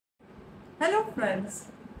Hello friends,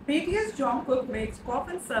 BTS Jungkook makes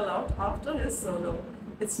COFFIN sell out after his solo.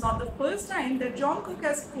 It's not the first time that Jungkook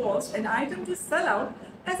has caused an item to sell out,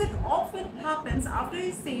 as it often happens after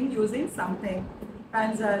he's seen using something.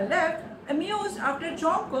 Fans are left amused after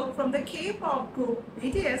Jungkook from the K-pop group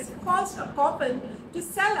BTS caused a COFFIN to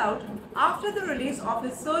sell out after the release of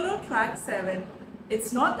his solo track 7.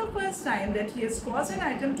 It's not the first time that he has caused an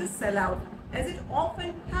item to sell out, as it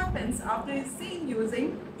often happens after he's seen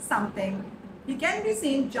using something. He can be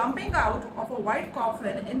seen jumping out of a white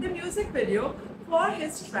coffin in the music video for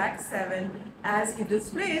his track 7, as he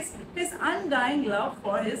displays his undying love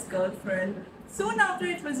for his girlfriend. Soon after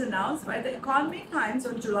it was announced by the Economic Times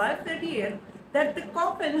on July 30th that the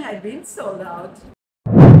coffin had been sold out.